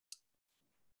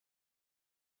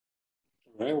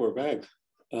right, we're back.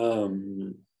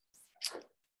 We're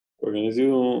gonna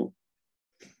do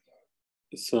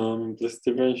some implicit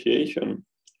differentiation.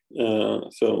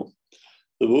 So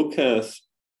the book has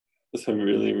some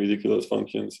really ridiculous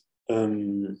functions,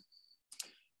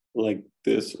 like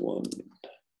this one: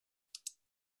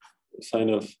 sine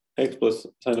of x plus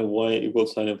sine of y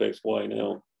equals sine of xy.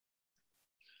 Now,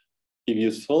 if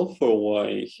you solve for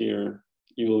y here,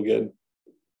 you will get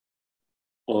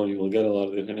a lot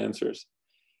of different answers.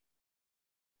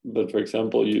 But for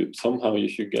example, you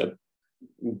should get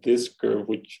this curve,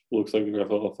 which looks like the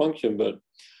graph of a function, but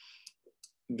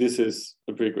this is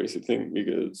a pretty crazy thing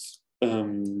because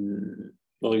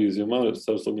I'll use zoom out, it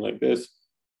starts looking like this.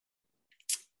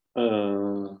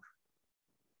 And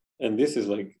this is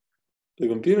like, the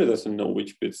computer doesn't know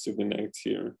which bits to connect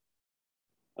here.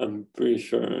 I'm pretty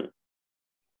sure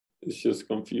it's just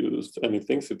confused, and it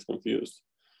thinks it's confused.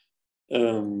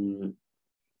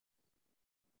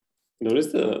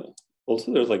 Notice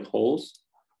also there's like holes,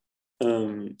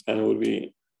 and I would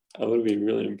be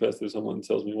really impressed if someone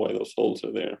tells me why those holes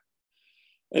are there.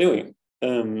 Anyway, I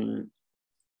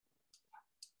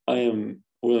am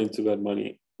willing to bet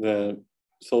money that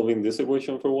solving this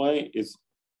equation for y is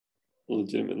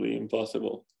legitimately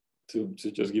impossible to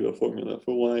just give a formula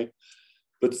for y.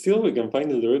 But still, we can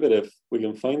find the derivative. We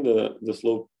can find the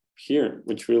slope here,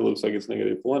 which really looks like it's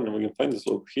 -1, and we can find the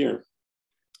slope here.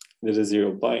 This is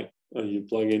 0 pi. You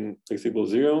plug in x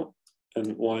equals 0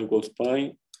 and y equals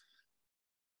pi,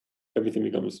 everything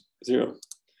becomes 0.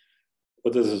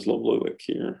 What does the slope look like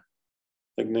here?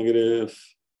 Like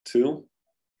 -2.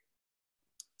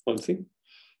 Let's see.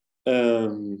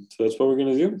 So that's what we're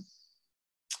gonna do.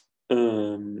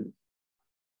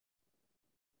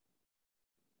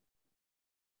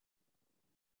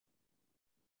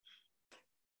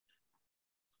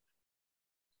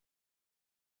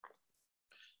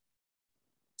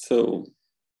 So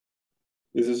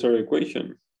this is our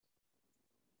equation.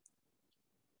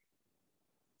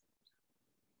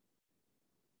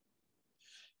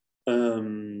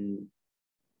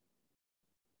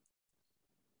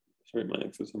 Sorry, my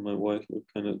X's and my Y's look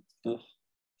kind of.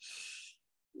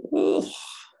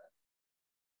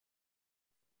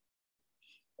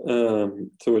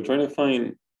 So we're trying to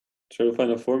find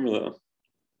a formula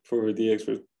for dx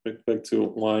with respect to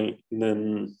y, and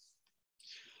then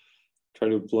try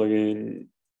to plug in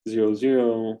 0,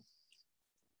 0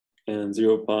 and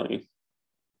 0 pi.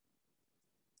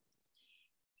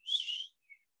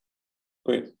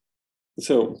 Okay,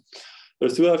 so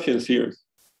there's two options here.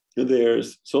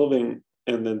 There's solving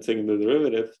and then taking the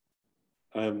derivative.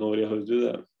 I have no idea how to do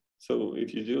that. So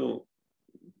if you do,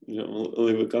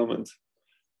 leave a comment.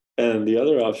 And the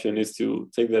other option is to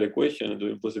take that equation and do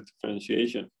implicit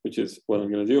differentiation, which is what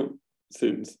I'm going to do,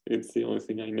 since it's the only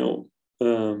thing I know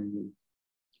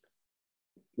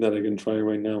that I can try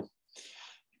right now.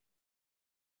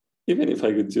 Even if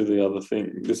I could do the other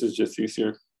thing, this is just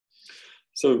easier.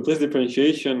 So implicit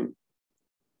differentiation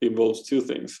involves two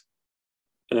things.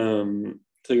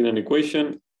 Taking an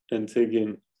equation and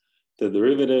taking the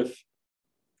derivative,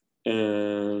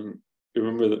 and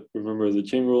remember the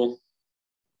chain rule.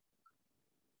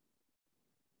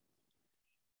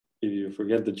 If you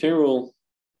forget the chain rule,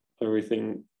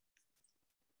 everything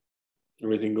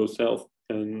goes south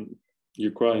and you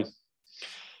cry.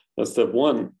 That's step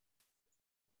one.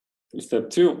 Step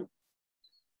two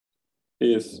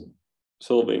is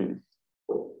solving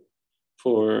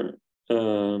for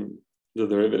the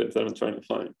derivative that I'm trying to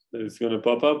find. It's going to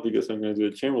pop up because I'm going to do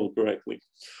the chain rule correctly.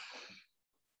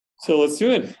 So let's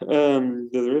do it.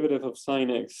 The derivative of sine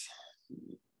x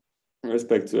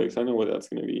respect to x, I know what that's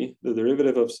going to be. The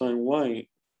derivative of sine y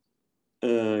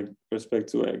respect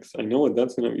to x, I know what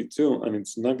that's going to be too, and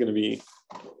it's not going to be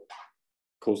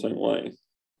cosine y.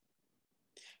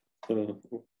 The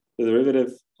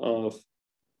derivative of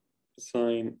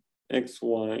sine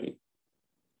xy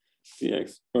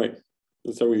dx. All right,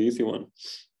 let's start with the easy one.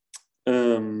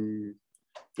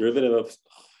 Derivative of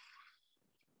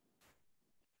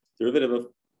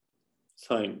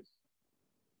sine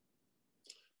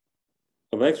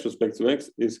of x respect to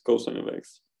x is cosine of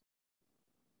x.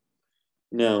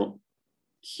 Now,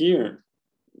 here,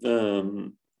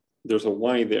 there's a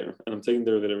y there, and I'm taking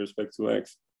derivative with respect to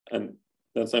x, and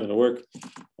that's not going to work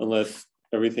unless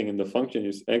everything in the function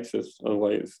is x's.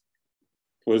 Otherwise,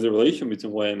 what is the relation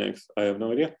between y and x? I have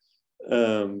no idea,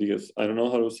 because I don't know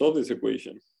how to solve this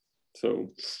equation.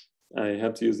 So I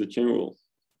have to use the chain rule,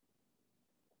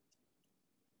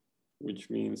 which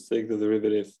means take the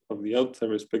derivative of the outside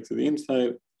with respect to the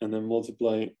inside, and then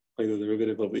multiply by the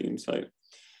derivative of the inside.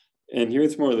 And here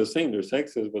it's more of the same. There's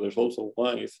x's, but there's also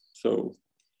y's. So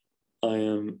I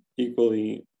am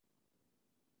equally,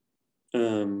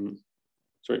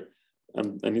 sorry,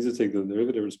 I need to take the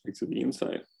derivative with respect to the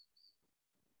inside.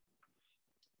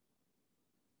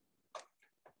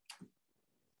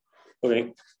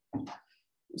 Okay,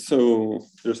 so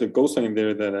there's a cosine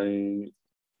there that I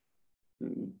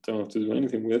don't have to do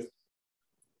anything with.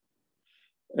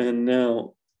 And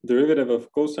now derivative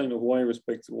of cosine of y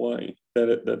respect to y,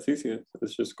 that's easy,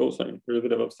 it's just cosine.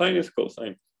 Derivative of sine is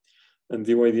cosine. And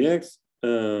dy dx, I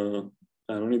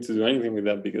don't need to do anything with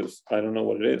that because I don't know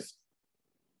what it is.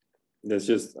 That's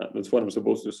what I'm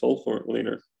supposed to solve for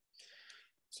later.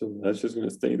 So that's just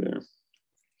gonna stay there.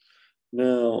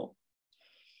 Now,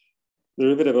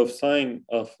 derivative of sine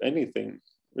of anything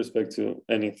respect to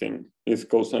anything is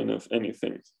cosine of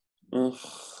anything.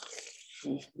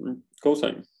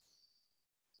 Cosine.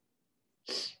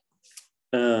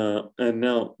 And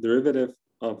now derivative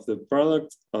of the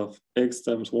product of x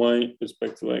times y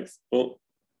respect to x. Well,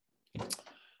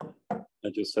 I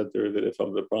just said derivative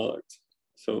of the product.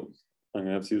 So I'm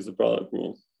gonna have to use the product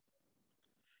rule,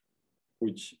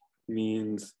 which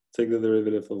means take the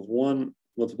derivative of one,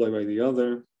 multiply by the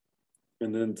other,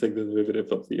 and then take the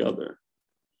derivative of the other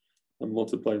and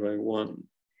multiply by one.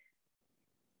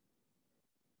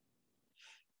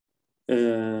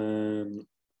 And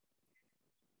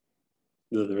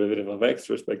the derivative of x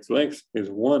respect to x is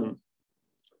one.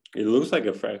 It looks like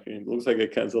a fraction. It looks like I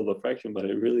canceled the fraction, but I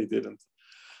really didn't.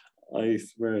 I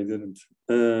swear I didn't.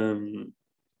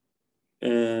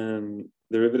 And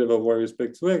derivative of y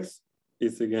respect to x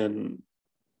is again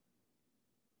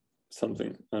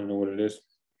something. I don't know what it is.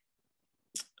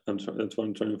 I'm sorry, that's what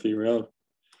I'm trying to figure out.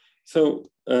 So,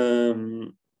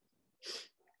 well,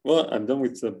 I'm done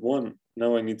with step one.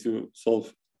 Now I need to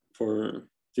solve for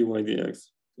dy dx.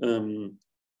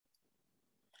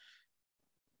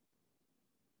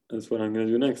 That's what I'm going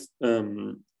to do next.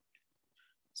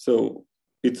 So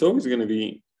it's always going to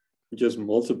be just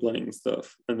multiplying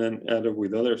stuff and then add up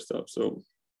with other stuff. So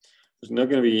there's not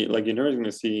going to be, like, you're never going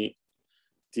to see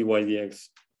dy dx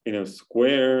in a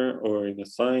square or in a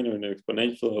sine or in an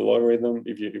exponential or logarithm.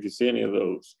 If you see any of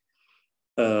those,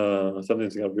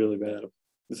 something's got really bad.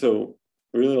 So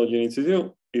really all you need to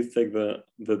do is take the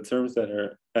terms that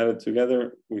are added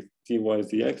together with dy's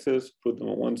dx's, put them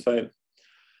on one side,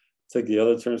 take the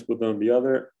other terms, put them on the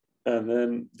other, and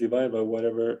then divide by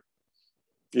whatever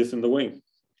is in the way.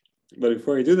 But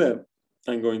before I do that,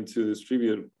 I'm going to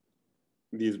distribute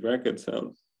these brackets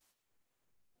out.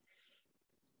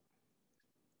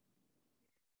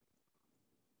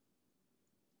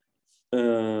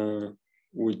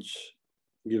 Which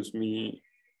gives me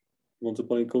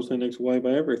multiply cosine xy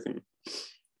by everything.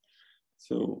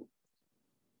 So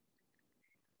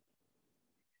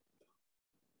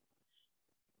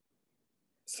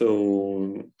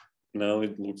now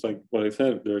it looks like what I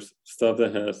said. There's stuff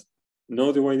that has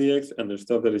no dy dx, and there's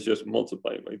stuff that is just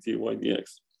multiplied by dy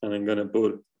dx. And I'm gonna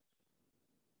put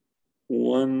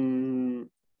one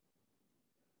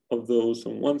of those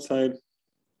on one side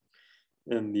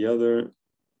and the other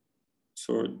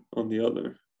sort on the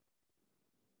other.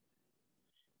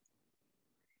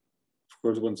 Of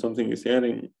course, when something is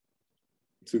adding,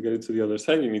 to get it to the other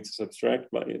side, you need to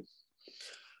subtract by it.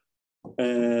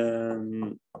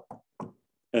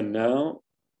 And now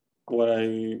what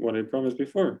I promised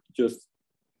before, just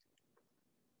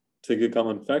take a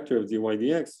common factor of dy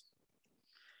dx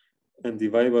and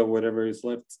divide by whatever is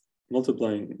left,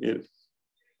 multiplying it.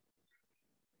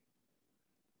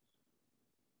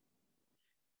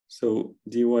 So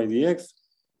dy dx,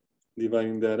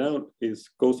 dividing that out, is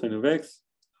cosine of x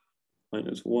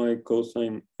minus y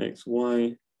cosine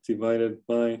xy divided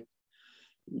by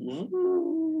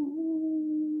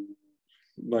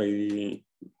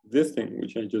this thing,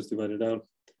 which I just divided out,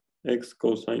 x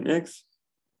cosine x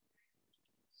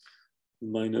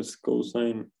minus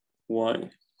cosine y.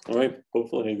 All right,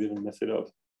 hopefully I didn't mess it up.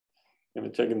 I'm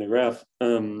gonna check in the graph.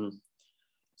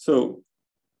 So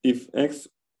if x,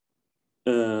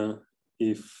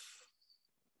 if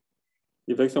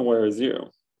x and y are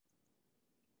 0,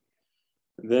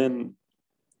 then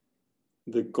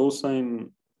the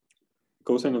cosine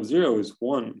of 0 is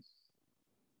 1,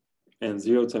 and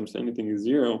 0 times anything is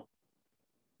 0,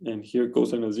 and here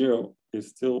cosine of 0 is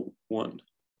still 1,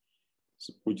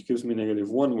 which gives me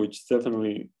 -1, which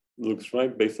definitely looks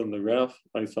right based on the graph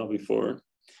I saw before.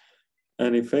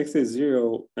 And if x is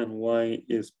 0 and y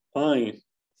is pi,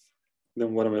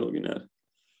 then what am I looking at?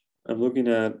 I'm looking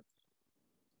at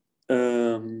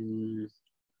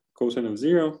cosine of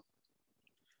 0,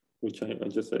 which I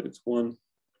just said it's 1.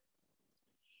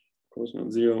 Cosine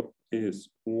of 0 is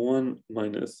 1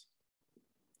 minus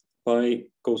pi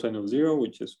cosine of 0,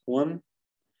 which is 1,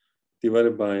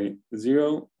 divided by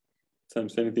 0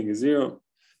 times anything is 0.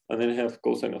 And then I have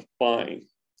cosine of pi.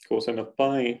 Cosine of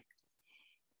pi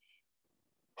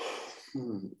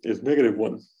is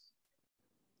 -1.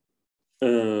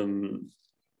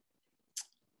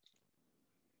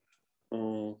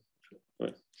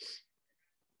 Right.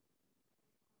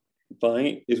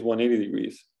 Pi is 180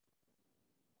 degrees,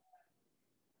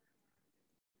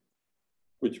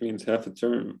 which means half a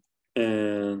turn.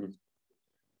 And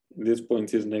this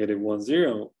point is -1,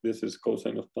 0. This is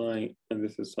cosine of pi, and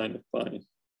this is sine of pi.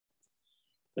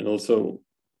 And also,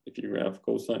 if you graph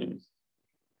cosine,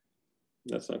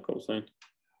 that's not cosine.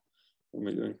 What am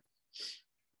I doing?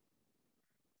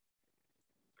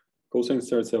 Cosine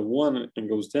starts at 1 and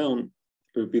goes down,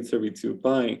 repeats every 2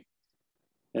 pi.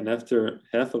 And after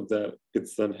half of that,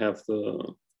 it's then half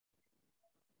the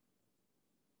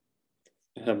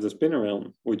spin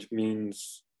around, which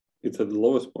means it's at the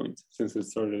lowest point since it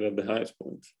started at the highest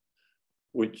point,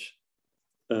 which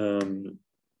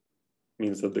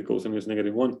means that the cosine is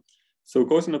 -1. So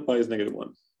cosine of pi is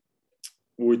 -1,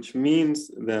 which means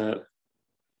that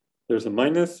there's a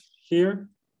minus here,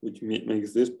 which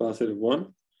makes this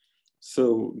 +1.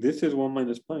 So this is 1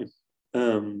 minus pi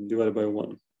divided by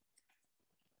 1.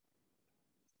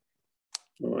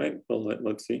 All right, well,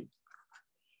 let's see.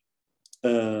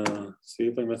 See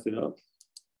if I messed it up.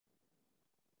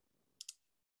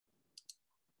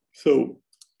 So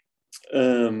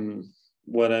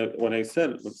what I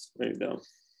said, let's write it down.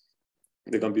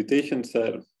 The computation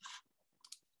said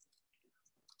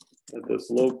that the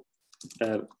slope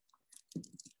at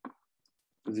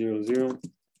 0, 0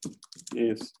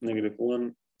 is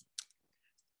 -1.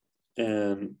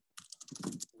 And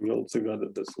we also got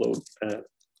that the slope at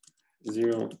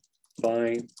 0,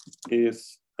 pi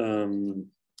is pi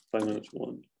minus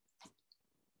 1.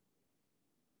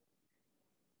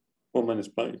 1 minus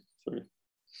pi, sorry.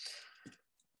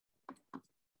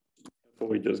 That's what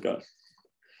we just got.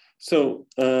 So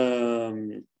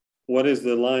what is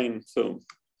the line? So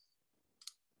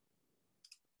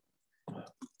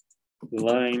the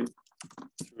line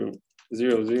through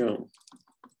 0, 0,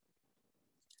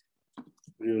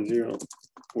 0, 0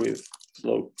 with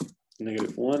slope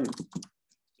 -1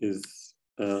 is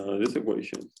this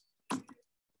equation.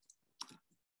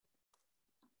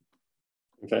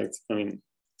 In fact, I mean,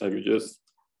 I could just,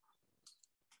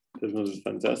 this was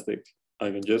fantastic.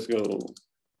 I can just go,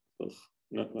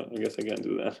 no, I guess I can't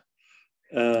do that.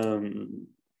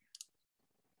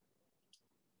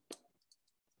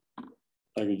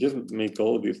 I could just make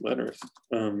all of these letters.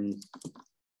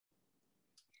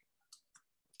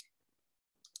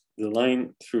 The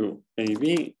line through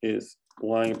AB is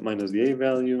y minus the A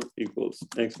value equals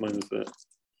x minus the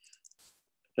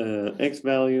x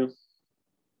value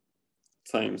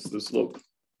times the slope.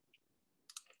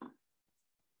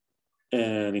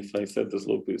 And if I said the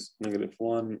slope is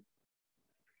 -1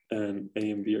 and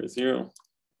A and B are 0,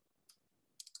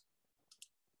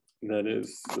 that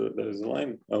is the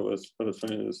line I was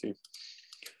trying to see.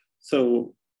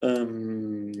 So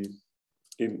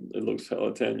it looks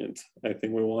hella tangent. I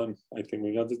think we won. I think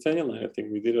we got the tangent line. I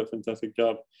think we did a fantastic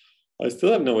job. I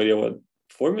still have no idea what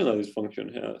formula this function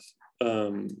has.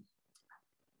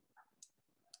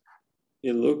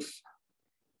 It looks,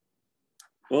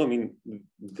 well, I mean,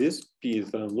 this piece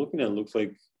that I'm looking at looks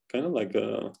like kind of like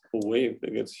a wave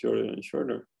that gets shorter and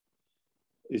shorter.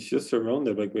 It's just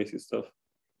surrounded by crazy stuff.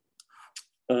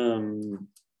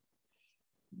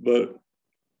 But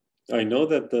I know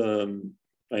that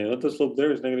the slope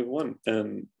there is -1,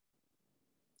 and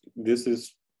this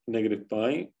is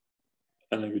 -pi,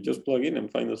 and I could just plug in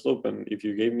and find the slope. And if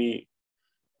you gave me,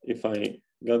 if I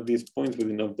got these points with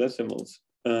enough decimals,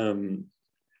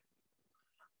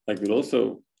 I could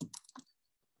also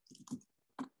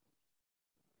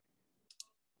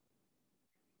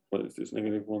what is this,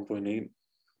 -1.8?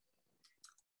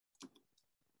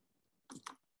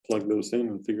 Plug those in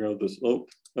and figure out the slope.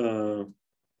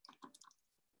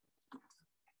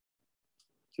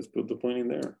 Just put the point in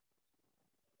there.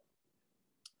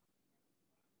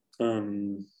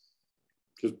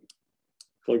 Just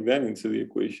plug that into the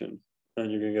equation,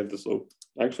 and you're gonna get the slope.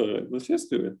 Actually, let's just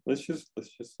do it. Let's just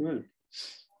do it.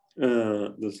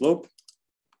 The slope.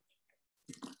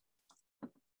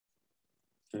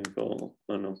 I call,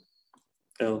 oh no,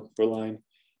 L for line.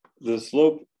 The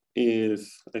slope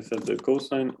is, I said, the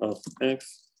cosine of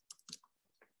x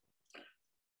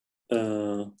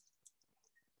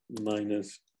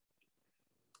minus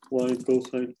y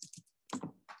cosine.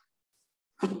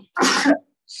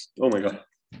 Oh my God.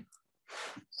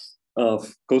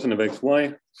 Of cosine of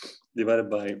xy divided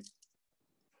by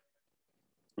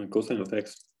cosine of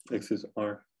x, x is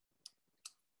r,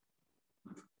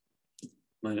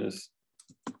 minus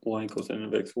y cosine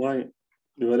of xy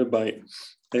divided by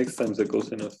x times the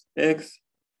cosine of x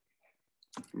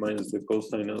minus the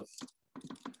cosine of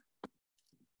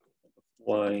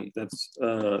y. That's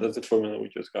the formula we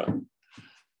just got.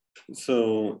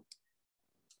 So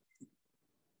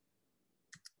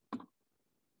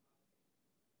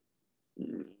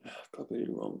copied it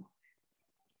wrong.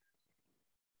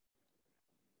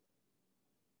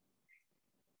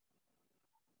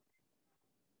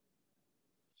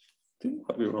 I think I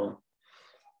copied it wrong.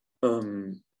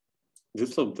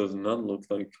 This slope does not look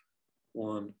like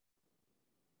 1.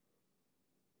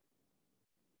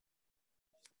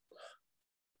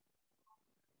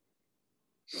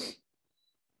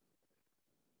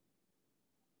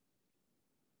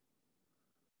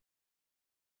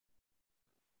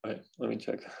 All right, let me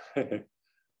check.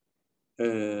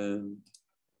 And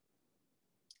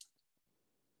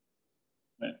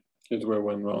here's where I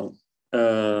went wrong.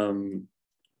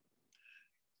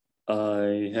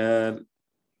 I had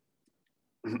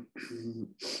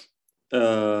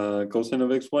cosine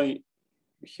of xy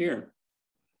here.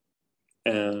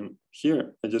 And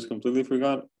here, I just completely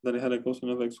forgot that I had a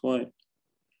cosine of xy.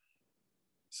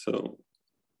 So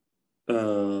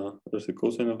there's a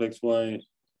cosine of xy.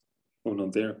 Oh,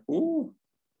 not there. Ooh.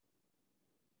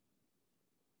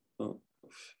 Oh.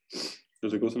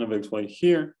 There's a cosine of xy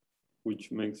here,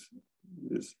 which makes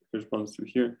this corresponds to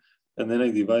here. And then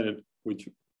I divided, which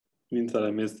means that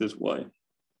I missed this y.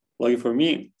 Like for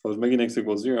me, I was making x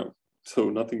equals 0. So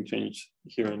nothing changed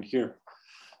here and here.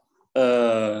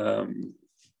 All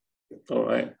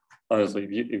right. Honestly,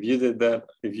 if you did that,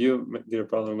 if you did a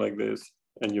problem like this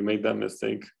and you made that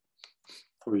mistake,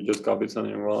 or you just copied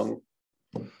something wrong,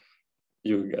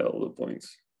 you get all the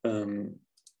points.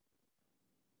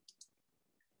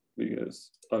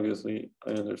 Because obviously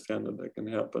I understand that that can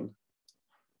happen.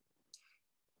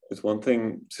 It's one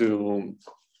thing to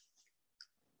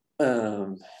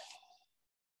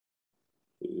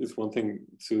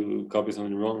copy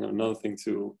something wrong, and another thing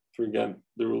to forget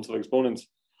the rules of exponents.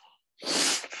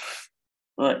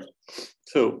 All right.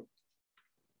 So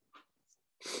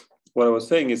what I was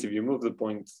saying is, if you move the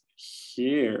points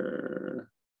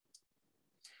here,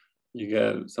 you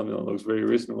get something that looks very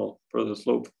reasonable for the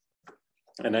slope.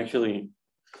 And actually,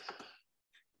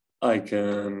 I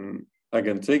can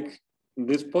take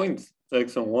this point,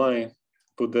 x and y,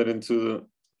 put that into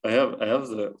I have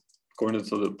the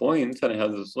coordinates of the point, and it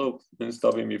has the slope, and it's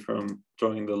stopping me from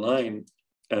drawing the line.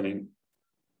 And it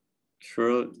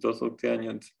sure does look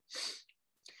tangent.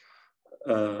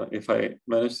 If I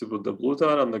manage to put the blue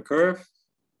dot on the curve,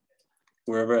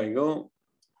 wherever I go,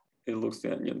 it looks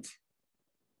tangent.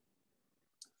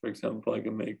 For example, I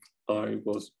can make r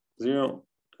equals 0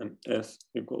 and s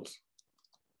equals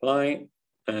pi,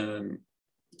 and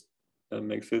that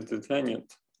makes it the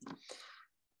tangent.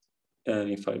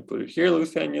 And if I put it here, it looks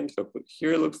tangent. If I put it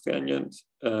here, it looks tangent.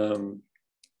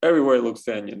 Everywhere it looks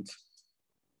tangent.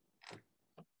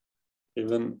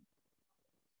 Even,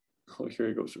 oh, here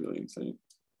it goes really insane.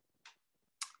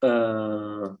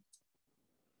 So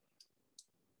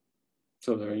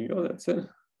there you go, that's it.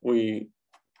 We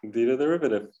did a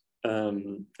derivative.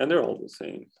 And they're all the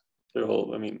same. They're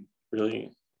all, I mean,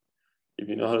 really, if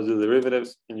you know how to do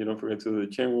derivatives and you don't forget to do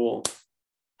the chain rule,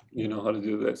 you know how to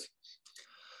do this.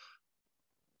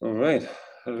 All right,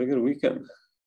 have a good weekend.